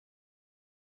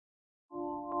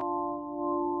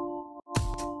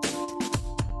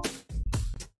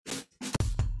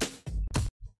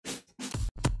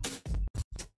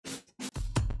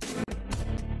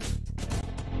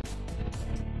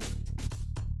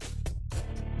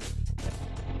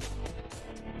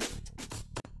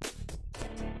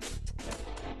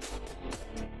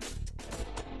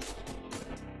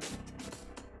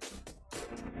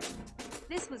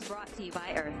was brought to you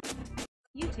by Earth.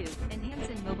 YouTube,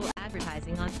 enhancing mobile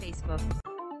advertising on Facebook.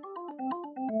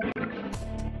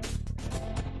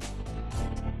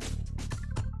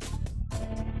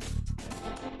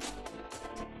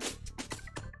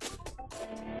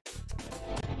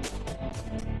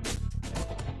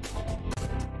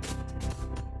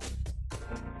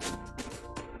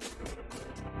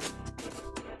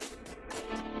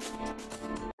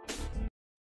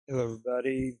 Hello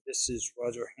everybody, this is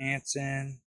Roger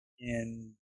Hanson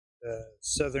in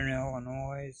Southern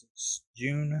Illinois. It's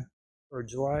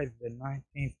July the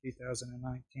 19th,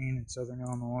 2019 in Southern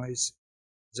Illinois,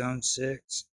 Zone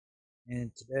 6.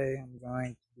 And today I'm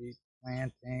going to be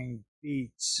planting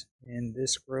beets in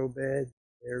this grow bed.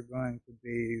 They're going to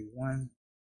be 1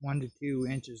 to 2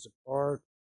 inches apart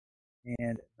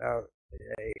and about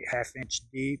a ½ inch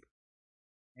deep.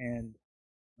 And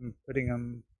I'm putting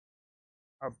them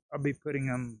I'll be putting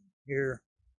them here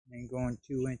and going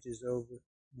 2 inches over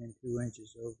and then 2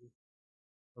 inches over,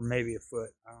 or maybe a foot.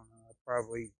 I don't know. I'll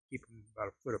probably keep them about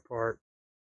a foot apart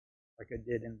like I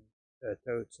did in the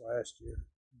totes last year.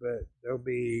 But they'll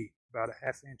be about a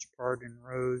 ½ inch apart in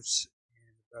rows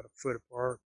and about a foot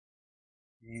apart.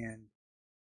 And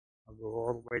I'll go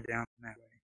all the way down that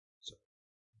way. So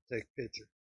I'll take a picture.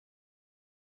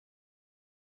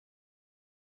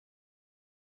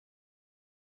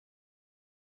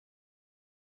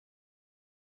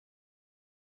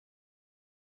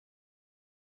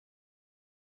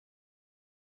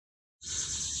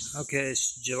 Okay,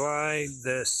 it's July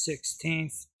the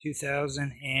 16th,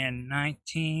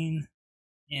 2019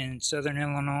 in Southern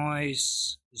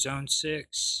Illinois, Zone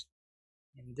 6,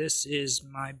 and this is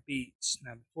my beets.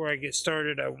 Now, before I get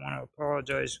started, I want to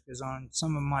apologize because on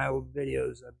some of my old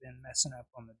videos, I've been messing up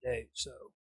on the date.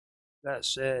 So, that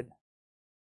said, I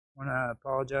want to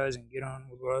apologize and get on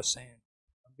with what I was saying.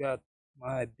 I've got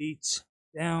my beets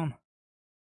down,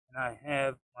 and I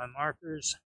have my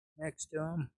markers next to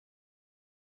them.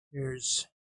 Here's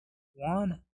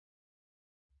 1,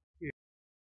 2,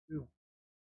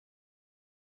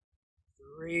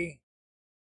 3,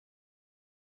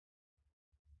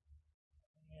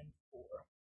 and 4.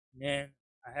 And then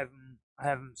I have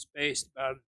them spaced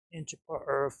about an inch apart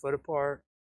or a foot apart.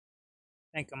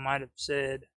 I think I might have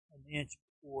said an inch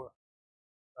before.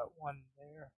 About 1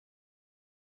 there,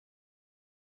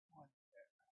 1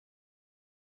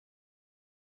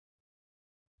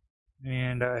 there.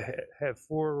 And I have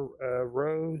 4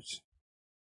 rows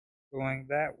going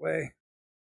that way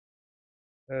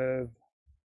of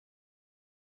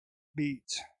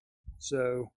beets.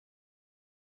 So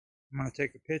I'm going to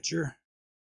take a picture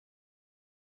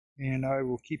and I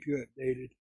will keep you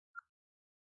updated.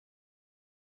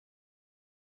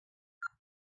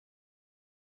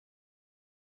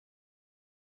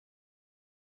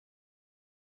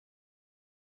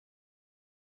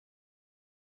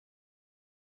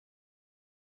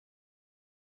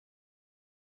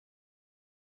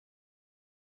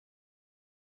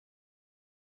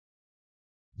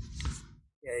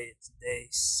 Okay, it's day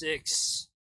 6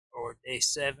 or day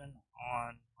 7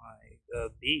 on my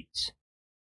beets.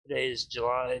 Today is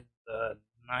July the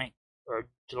 9th or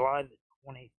July the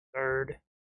 23rd,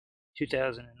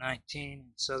 2019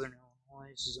 in Southern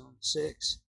Illinois, Zone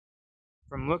 6.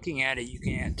 From looking at it, you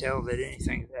can't tell that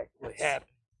anything's actually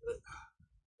happened, but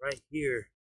right here,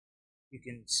 you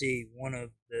can see one of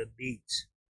the beets.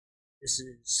 This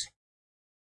is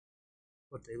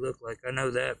what they look like. I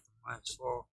know that from last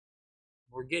fall.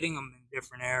 We're getting them in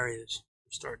different areas.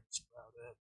 They're starting to sprout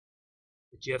up.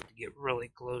 But you have to get really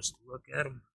close to look at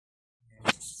them.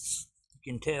 And you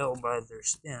can tell by their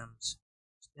stems.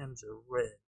 Stems are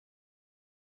red.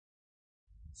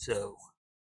 So,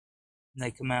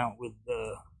 they come out with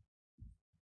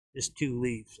just 2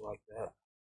 leaves like that.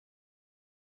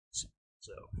 So,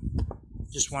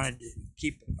 just wanted to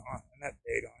keep an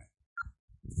update on it.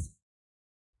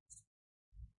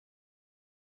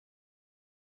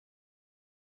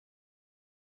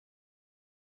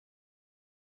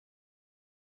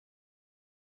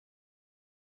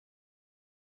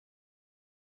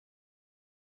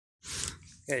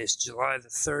 Okay, it's July the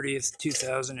 30th,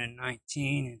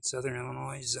 2019 in Southern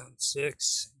Illinois, Zone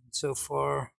 6. And so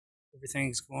far,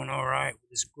 everything's going all right with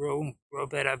this grow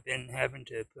bed. I've been having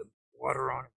to put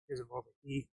water on it because of all the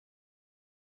heat.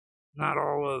 Not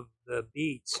all of the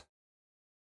beets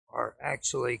are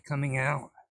actually coming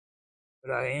out,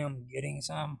 but I am getting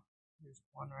some. There's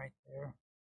one right there.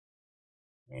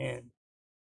 And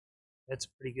that's a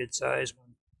pretty good size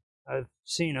one. I've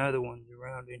seen other ones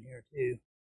around in here too.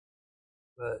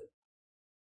 But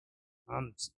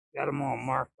got them all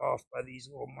marked off by these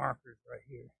little markers right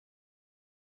here.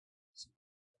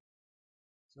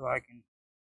 so I can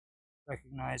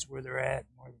recognize where they're at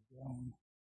and where they're going.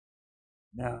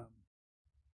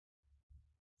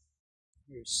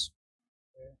 Here's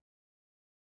there.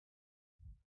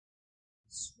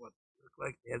 This is what they look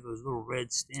like. They have those little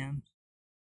red stems.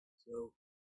 So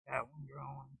that one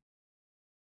growing.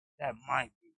 That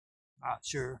might be. Not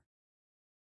sure.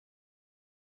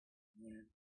 And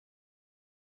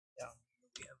down here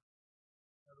we have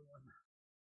another one.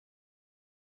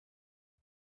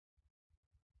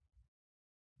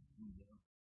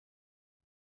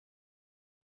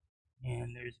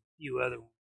 And there's a few other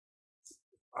ones,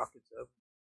 pockets of them.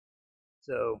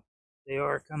 So they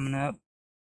are coming up.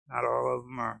 Not all of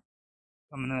them are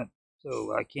coming up,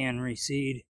 so I can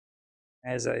reseed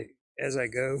as I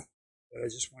go. But I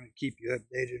just want to keep you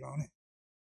updated on it.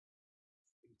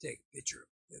 Take a picture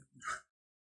of them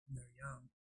when they're young.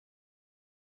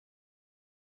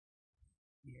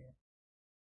 Yeah.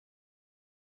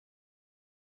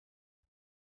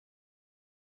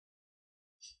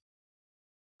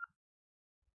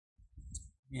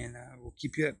 And we'll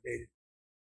keep you updated.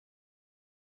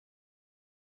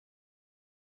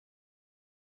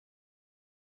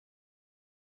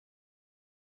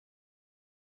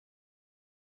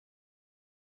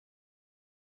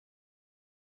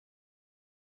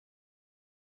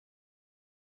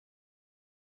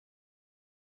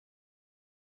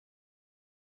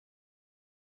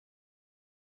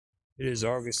 It is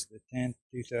August the 10th,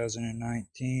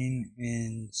 2019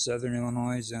 in Southern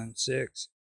Illinois, Zone 6.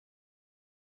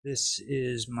 This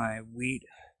is my wheat,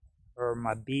 or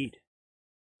my beet,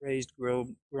 raised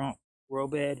grow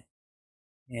bed.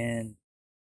 And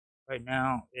right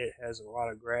now it has a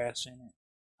lot of grass in it.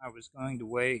 I was going to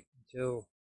wait until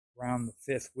around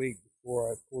the 5th week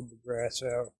before I pulled the grass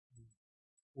out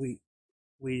and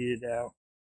weeded it out.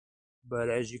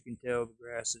 But as you can tell, the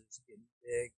grass is getting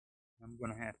big. I'm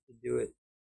going to have to do it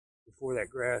before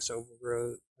that grass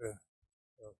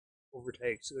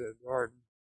overtakes the garden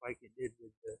like it did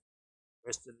with the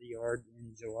rest of the yard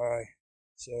in July.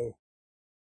 So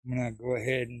I'm going to go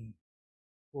ahead and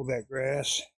pull that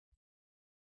grass,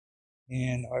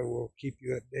 and I will keep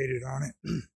you updated on it.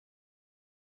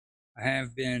 I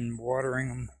have been watering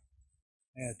them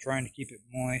and trying to keep it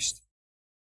moist.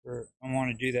 I want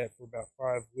to do that for about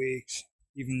 5 weeks,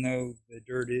 even though the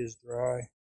dirt is dry.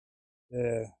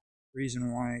 The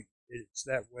reason why it's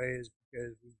that way is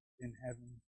because we've been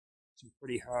having some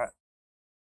pretty hot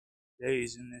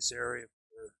days in this area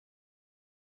for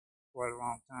quite a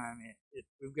long time.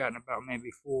 We've gotten about maybe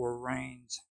 4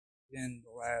 rains in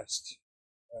the last,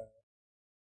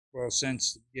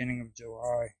 since the beginning of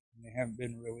July, and they haven't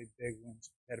been really big ones.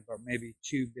 We've had about maybe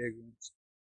 2 big ones.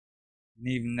 And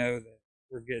even though that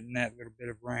we're getting that little bit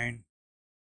of rain,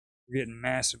 we're getting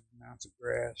massive amounts of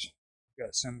grass. We've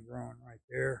got some growing right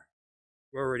there.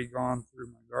 I've already gone through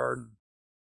my garden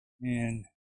and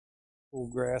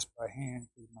pulled grass by hand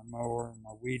because my mower and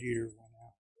my weed eater went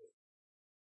out. But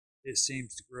it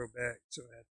seems to grow back, so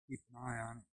I have to keep an eye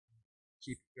on it and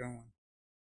keep it going.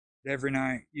 But every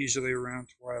night, usually around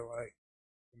twilight,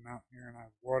 I come out here and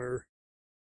I water,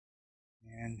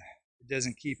 and it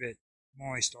doesn't keep it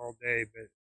moist all day, but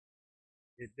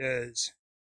it does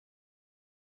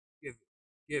give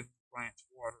the plants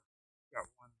water. Got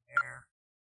one there.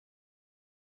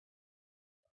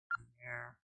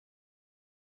 There.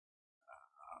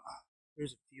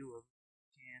 There's a few of them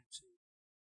you can see.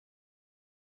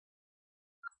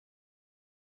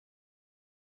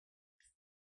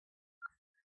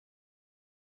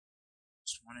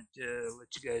 Just wanted to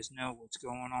let you guys know what's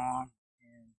going on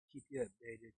and keep you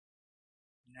updated.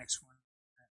 The next one,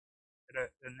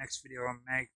 the next video I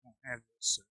make won't have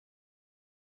this. So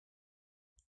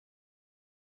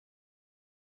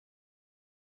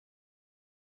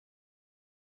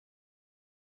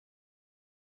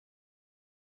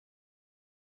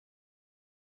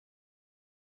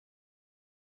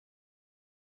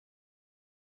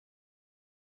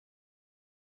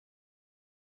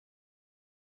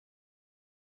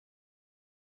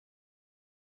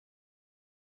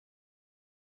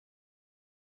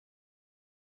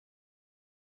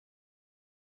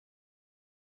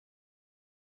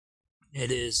it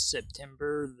is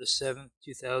September the 7th,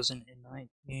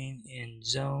 2019 in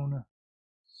Zone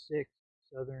 6,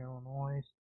 Southern Illinois.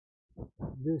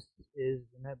 This is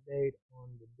an update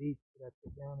on the beets that I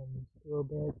put down in these grow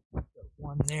beds. Got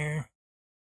one there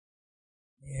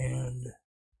and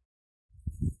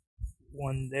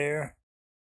one there.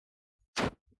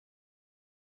 Just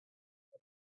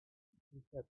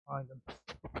have to find them.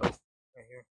 Oh, right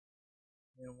here.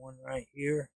 And then one right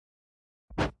here.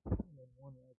 And then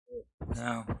one right there.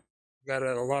 Now, got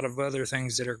a lot of other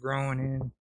things that are growing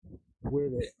in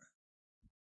with it.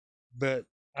 But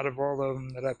out of all of them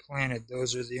that I planted,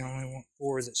 those are the only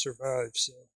 4 that survived.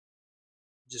 So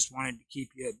just wanted to keep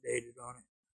you updated on it.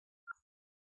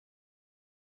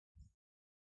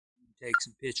 Take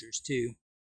some pictures too.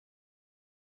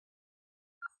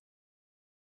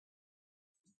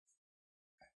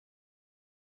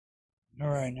 All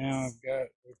right, now I've got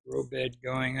a grow bed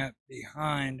going up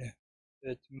behind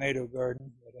the tomato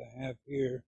garden that I have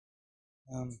here.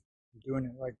 I'm doing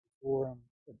it like before. I'm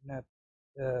putting up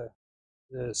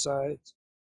the sides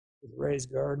for the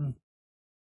raised garden,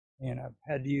 and I've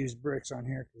had to use bricks on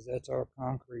here because that's all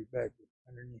concrete back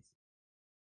underneath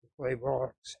the clay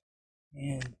blocks,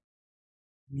 and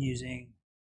I'm using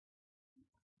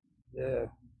the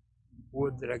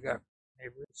wood that I got from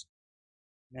neighbors.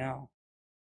 Now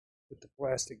put the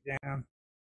plastic down,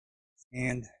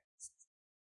 and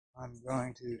I'm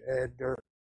going to add dirt.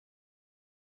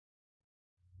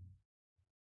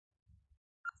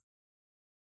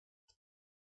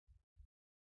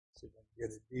 See if I can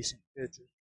get a decent picture.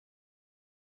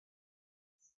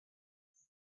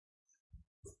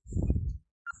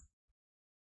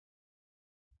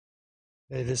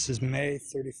 Okay, this is May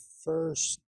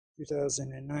 31st,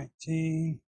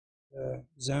 2019,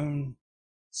 Zone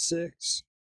 6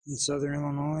 in Southern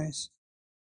Illinois.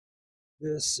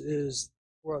 This is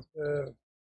what the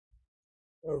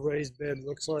raised bed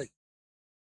looks like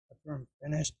after I'm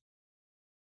finished.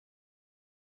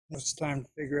 It's time to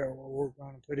figure out what we're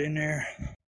going to put in there.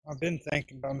 I've been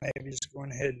thinking about maybe just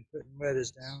going ahead and putting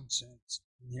lettuce down since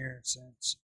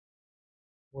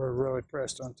we're really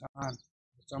pressed on time.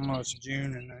 It's almost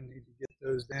June and I need to get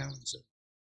those down. So,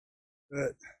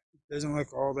 but it doesn't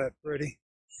look all that pretty.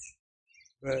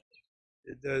 But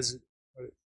it does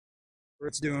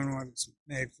it's doing what it's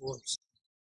made for.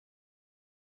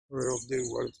 Or it'll do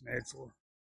what it's made for.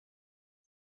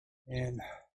 And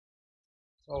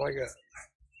that's all I got.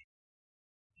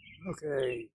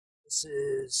 Okay, this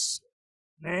is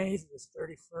May the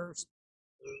 31st.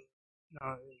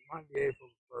 No, it might be April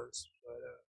 1st,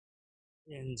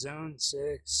 but in Zone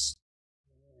 6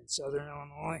 in Southern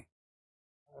Illinois,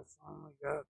 I finally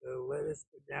got the lettuce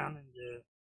put down into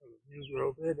a new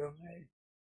grow bed I made.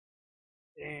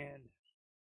 And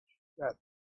got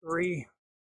three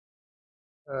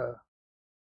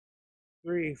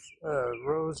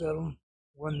rows of them.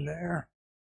 One there,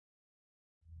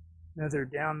 another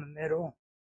down the middle,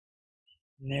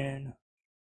 and then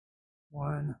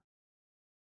one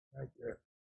right there.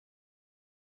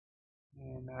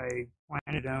 And I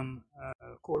planted them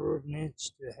a 1/4 of an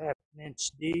inch to 1/2 an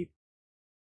inch deep,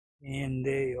 and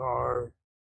they are, I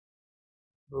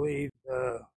believe,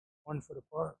 1 foot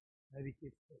apart, maybe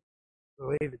 2 foot. I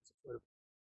believe it's a foot apart.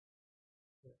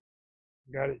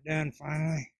 Got it done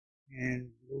finally,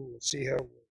 and we'll see how it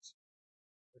works.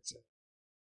 That's it.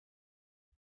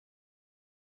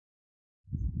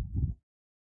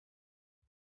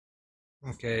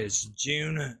 Okay, it's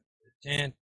June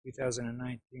 10th,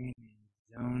 2019,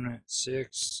 Zone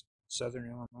 6, Southern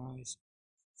Illinois.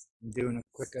 I'm doing a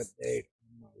quick update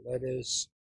on my lettuce.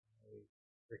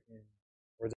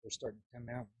 Or they're starting to come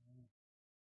out now.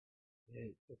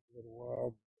 It took a little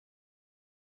while.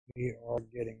 We are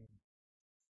getting them.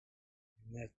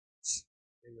 And that's,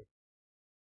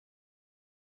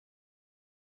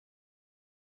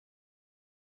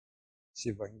 see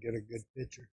if I can get a good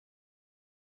picture.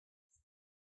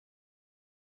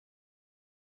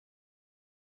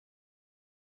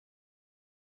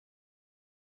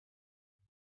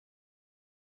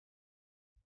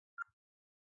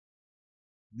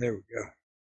 There we go.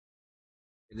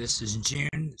 This is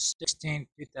June 16th,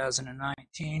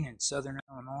 2019 in Southern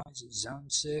Illinois, Zone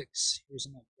 6. Here's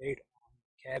an update on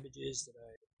the cabbages that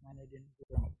I planted in the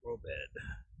grow bed.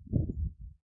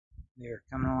 They're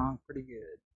coming along pretty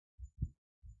good.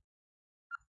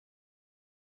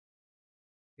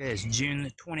 Okay, it's June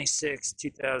the 26th,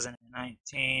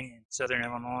 2019 in Southern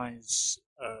Illinois,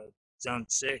 Zone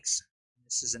 6.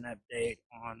 This is an update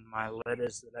on my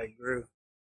lettuce that I grew.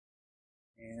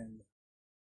 And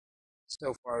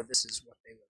so far, this is what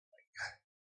they look like.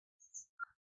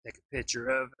 Take a picture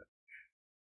of it.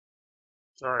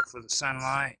 Sorry for the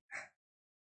sunlight.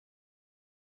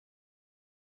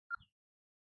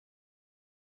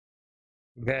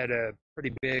 We've had a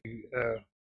pretty big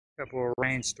couple of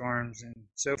rainstorms, and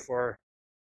so far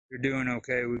they're doing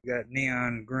okay. We've got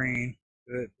neon green,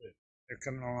 but they're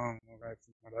coming along all right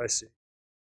from what I see.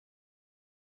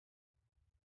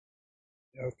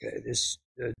 Okay, this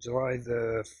July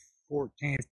the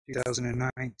 14th,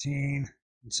 2019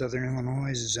 in Southern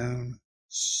Illinois, Zone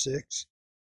 6.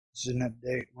 This is an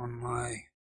update on my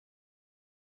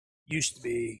used to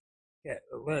be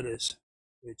lettuce,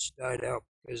 which died out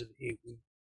because of the heat. We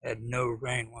had no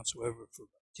rain whatsoever for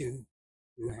about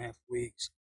 2.5 weeks,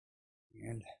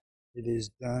 and it is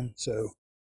done. So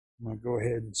I'm going to go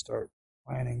ahead and start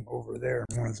planting over there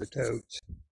in one of the totes.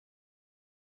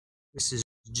 This is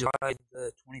July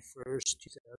the 21st,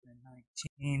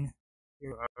 2019.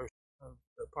 Here are some of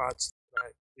the pots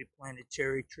that we planted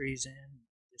cherry trees in.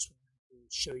 Just wanted to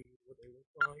show you what they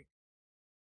look like.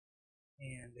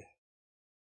 And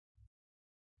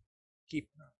keep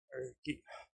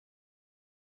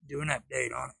do an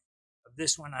update on it.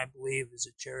 This one, I believe, is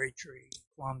a cherry tree,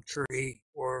 plum tree,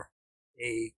 or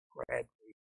a crab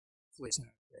tree. It's not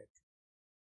a crab tree.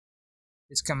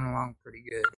 It's coming along pretty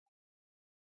good.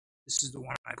 This is the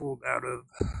one I pulled out of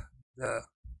the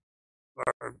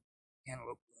barred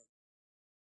cantaloupe.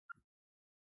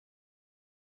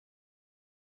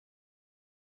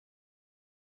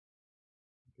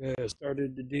 Okay, I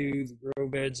started to do the grow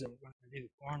beds that we're going to do the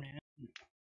corn in.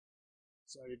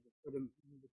 Decided to put them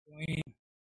in between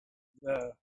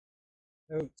the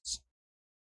totes,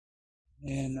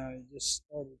 and I just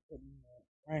started putting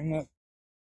the frame up.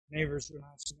 Neighbors were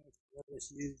not so much to let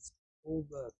us use old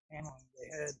paneling they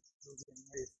had. They were getting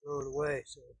ready to throw it away,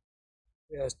 so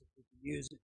we asked if we could use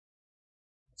it.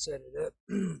 I set it up,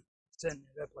 setting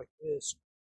it up like this,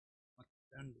 like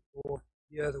I've done before.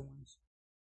 The other ones,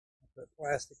 I put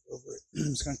plastic over it.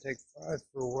 It's going to take 5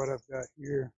 for what I've got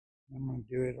here. I'm going to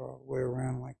do it all the way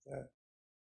around like that,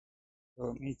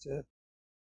 so it meets it.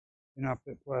 Then I'll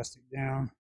put plastic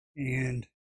down and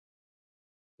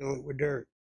fill it with dirt.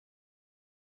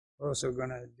 We're also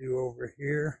going to do over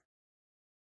here.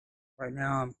 Right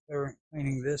now I'm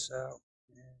cleaning this out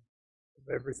of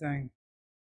everything,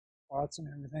 pots and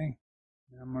everything.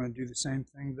 And I'm going to do the same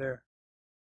thing there.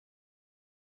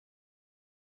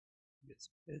 Get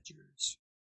some pictures.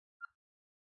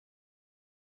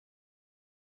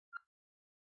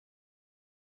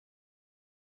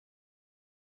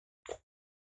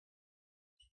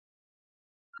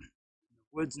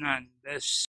 The wood's not the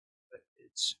best, but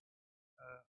it's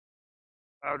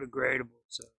biodegradable,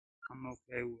 so I'm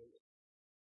okay with it.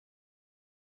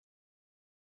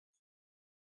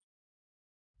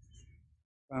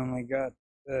 Finally got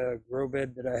the grow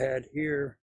bed that I had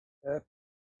here up,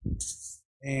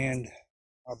 and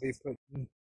I'll be putting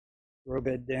grow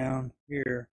bed down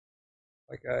here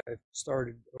like I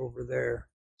started over there.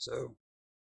 So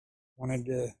wanted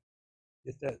to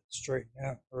get that straightened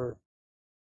out or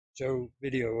show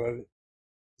video of it.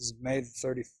 This is May the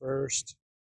 31st,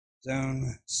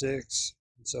 Zone 6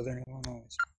 in Southern Illinois.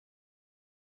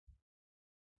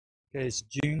 Okay, it's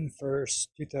June 1st,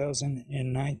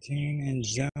 2019 in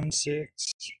Zone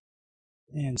 6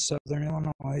 in Southern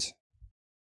Illinois.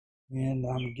 And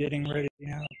I'm getting ready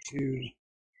now to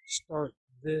start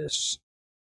this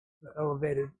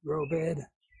elevated grow bed.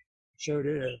 Showed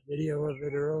it a video of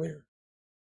it earlier.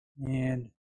 And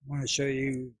I want to show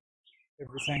you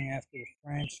everything after the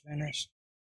frame's finished.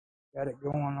 Got it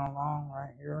going along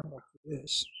right here like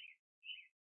this.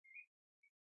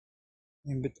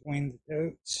 In between the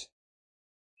totes.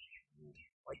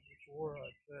 Like before, I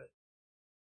put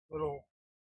little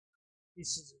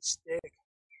pieces of stick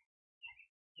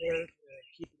there to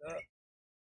keep it up.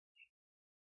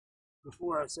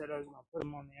 Before I said I was going to put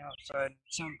them on the outside. In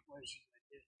some places I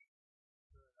did,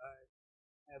 but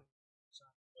I have some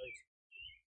places.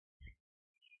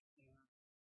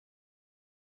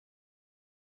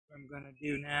 What I'm going to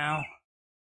do now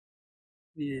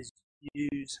is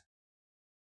use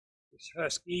this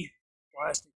Husky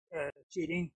plastic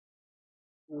sheeting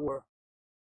for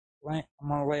I'm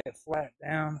going to lay it flat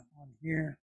down on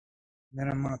here. And then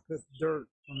I'm going to put dirt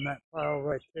from that pile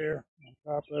right there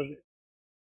on top of it.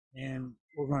 And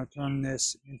we're going to turn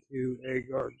this into a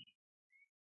garden.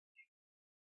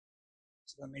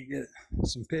 So let me get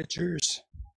some pictures.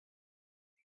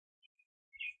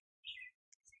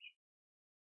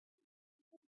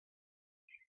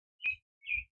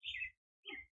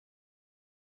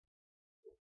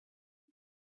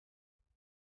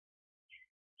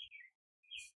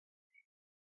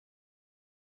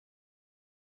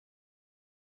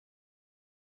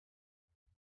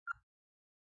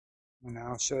 And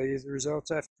I'll show you the results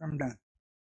after I'm done.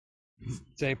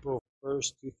 It's April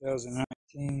 1st,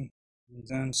 2019, in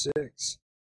Zone 6,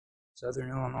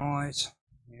 Southern Illinois.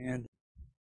 And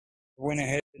I went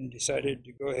ahead and decided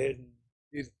to go ahead and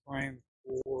do the frame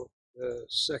for the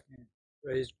second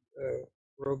raised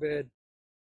grow bed.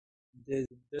 Did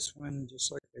this one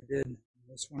just like I did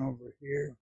this one over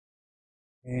here.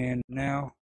 And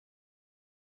now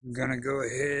I'm going to go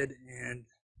ahead and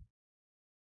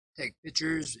take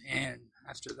pictures, and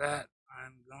after that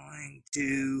I'm going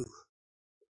to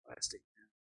plastic now.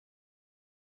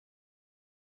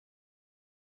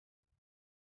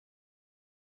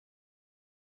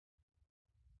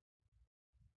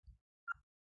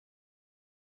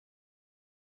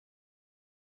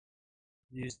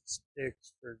 Used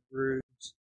sticks for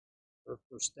grooves or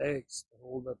for stakes to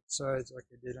hold up the sides like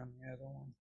I did on the other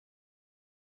one.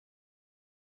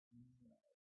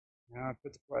 Now I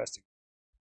put the plastic.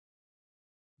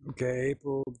 Okay,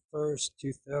 April 1st,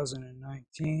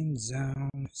 2019, Zone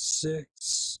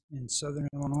 6 in Southern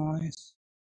Illinois.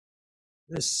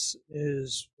 This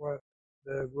is what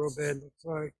the grow bed looks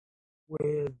like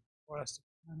with plastic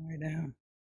all the way down.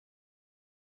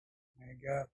 I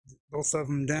got both of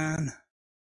them done.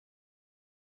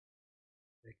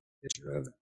 Take a picture of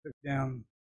it. Took down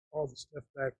all the stuff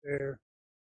back there,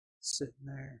 sitting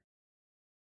there.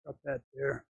 Got that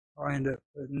there. I'll end up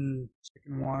putting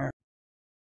chicken wire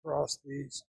across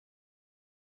these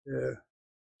to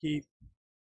keep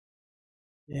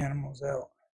the animals out.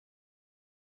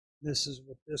 This is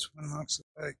what this one looks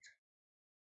like.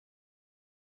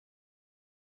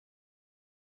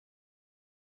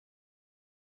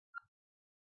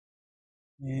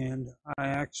 And I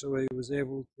actually was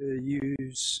able to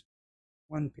use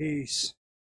one piece,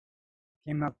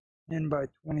 came up 10 by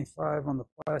 25 on the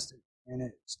plastic, and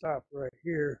it stopped right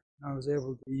here. I was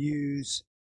able to use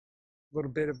a little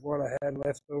bit of what I had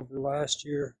left over last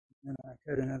year, and I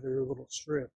cut another little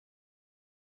strip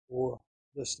for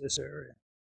just this area.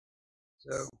 So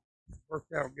it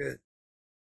worked out good.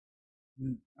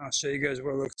 And I'll show you guys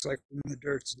what it looks like when the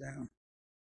dirt's down.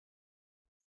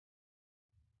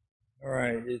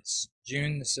 Alright, it's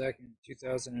June the 2nd,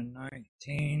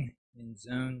 2019 in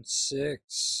Zone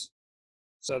 6,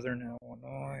 Southern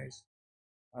Illinois.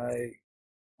 I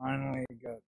finally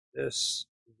got this,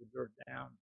 the dirt down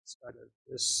inside of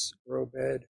this grow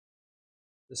bed.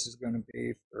 This is going to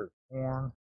be for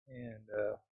corn and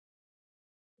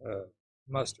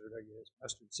mustard, I guess,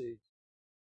 mustard seeds.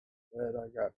 But I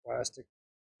got plastic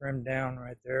trimmed down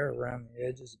right there around the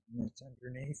edges and it's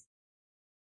underneath.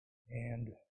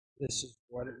 And this is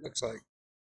what it looks like.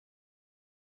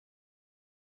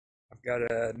 I've got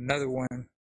another one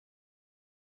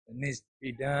that needs to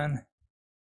be done.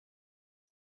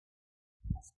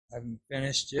 I haven't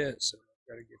finished yet, so I've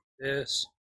got to get this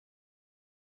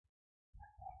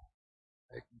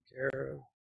taken care of.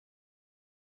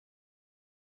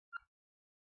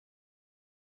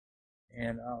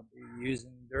 And I'll be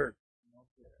using dirt up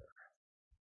there.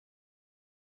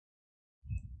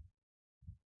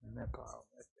 And that pile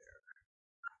right there.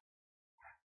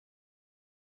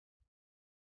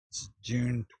 It's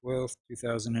June 12th,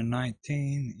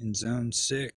 2019 in Zone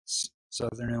 6,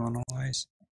 Southern Illinois.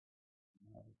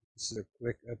 This is a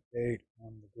quick update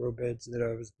on the grow beds that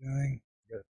I was doing.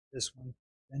 Got this one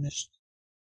finished,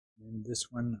 and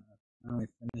this one I finally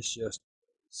finished yesterday.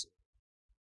 So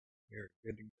you're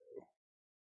good to go.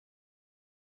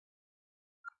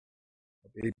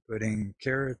 I'll be putting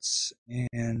carrots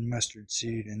and mustard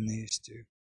seed in these two.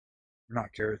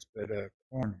 Not carrots, but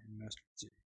corn and mustard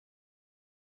seed.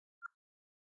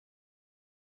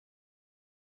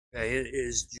 Okay, it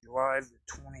is July the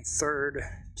 23rd,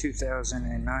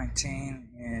 2019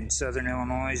 in Southern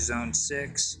Illinois, Zone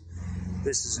 6.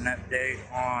 This is an update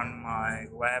on my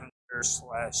lavender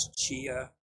 /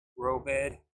 chia grow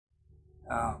bed.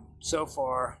 So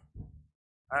far,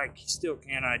 I still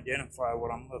can't identify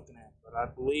what I'm looking at, but I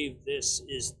believe this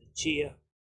is the chia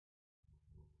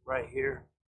right here.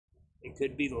 It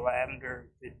could be the lavender,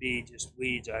 it could be just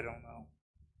weeds, I don't know.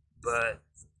 But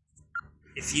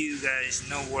if you guys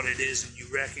know what it is and you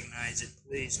recognize it,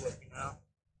 please let me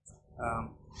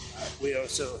know. We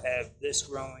also have this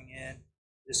growing in.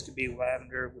 This could be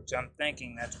lavender, which I'm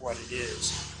thinking that's what it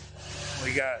is.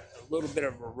 We got a little bit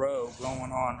of a row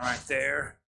going on right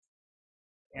there,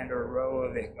 and a row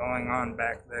of it going on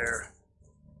back there.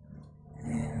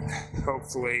 And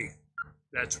hopefully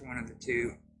that's one of the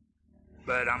two.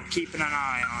 But I'm keeping an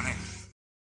eye on it.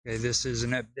 Okay, this is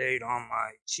an update on my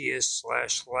chia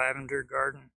 / lavender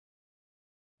garden.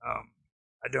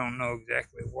 I don't know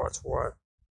exactly what's what.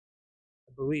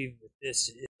 I believe that this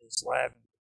is lavender,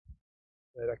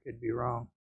 but I could be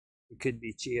wrong. It could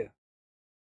be chia.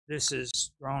 This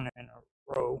is grown in a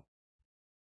row.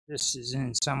 This is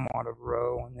in somewhat of a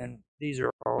row, and then these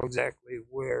are all exactly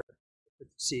where I put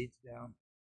the seeds down.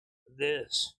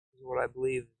 This is what I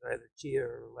believe is either chia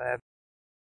or lavender.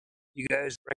 You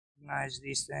guys recognize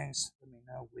these things? Let me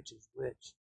know which is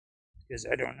which, because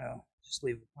I don't know. Just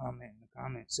leave a comment in the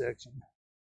comment section.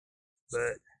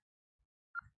 But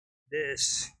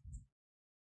this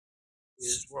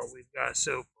is what we've got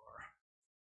so far.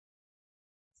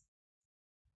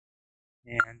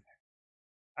 And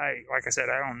like I said,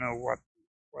 I don't know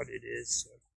what it is. So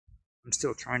I'm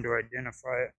still trying to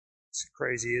identify it. It's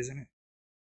crazy, isn't it?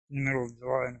 In the middle of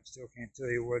July, and I still can't tell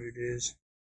you what it is.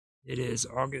 It is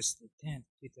August the 10th,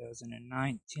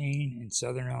 2019 in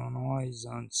Southern Illinois,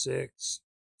 Zone 6.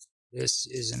 This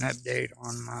is an update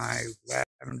on my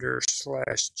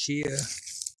lavender/chia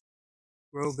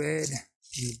grow bed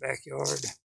in the backyard.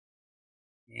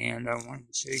 And I wanted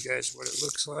to show you guys what it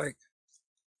looks like.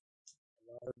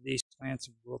 A lot of these plants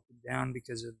have broken down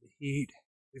because of the heat.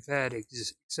 We've had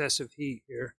excessive heat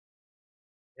here.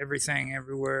 Everything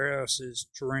everywhere else is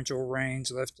torrential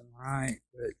rains left and right,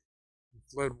 but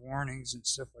flood warnings and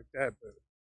stuff like that. But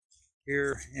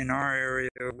here in our area,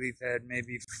 we've had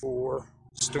maybe 4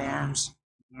 storms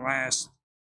in the last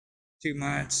 2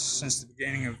 months since the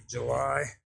beginning of July.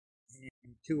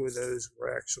 And 2 of those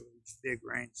were actually big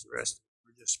rains. The rest of them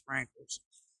were just sprinkles.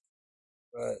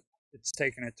 But it's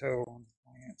taken a toll on the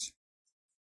plants.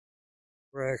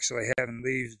 We're actually having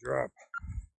leaves drop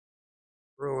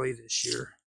early this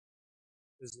year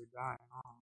because they're dying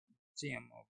off. See them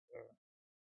over there.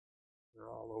 They're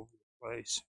all over the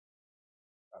place.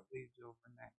 Got leaves over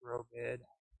in that grow bed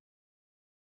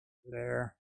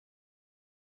there.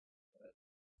 But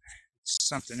it's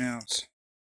something else.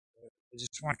 But I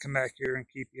just want to come back here and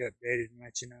keep you updated and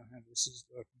let you know how this is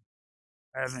looking.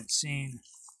 I haven't seen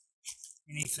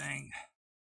anything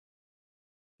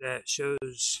that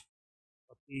shows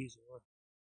what these are.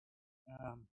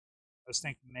 I was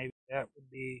thinking maybe that would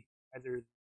be either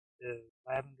the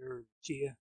lavender or the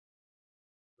chia,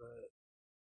 but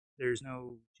there's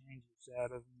no changes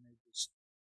out of them. They just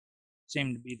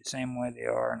seem to be the same way they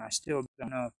are, and I still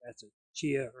don't know if that's a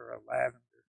chia or a lavender.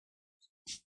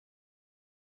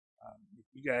 If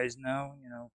you guys know,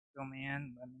 fill me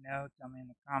in, let me know, tell me in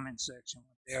the comment section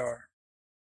what they are.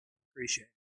 Appreciate it.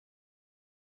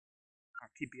 I'll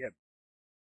keep you up.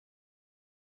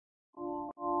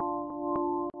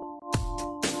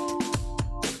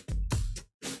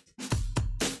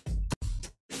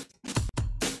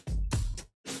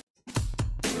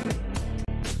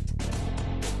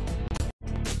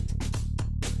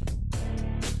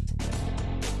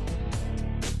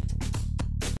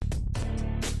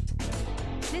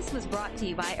 This was brought to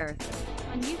you by Earth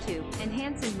on YouTube and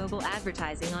Hanson Mobile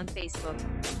Advertising on Facebook.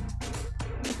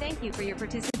 We thank you for your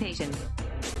participation.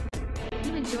 If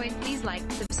you enjoyed, please like,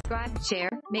 subscribe, share,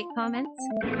 make comments.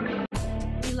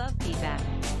 We love feedback.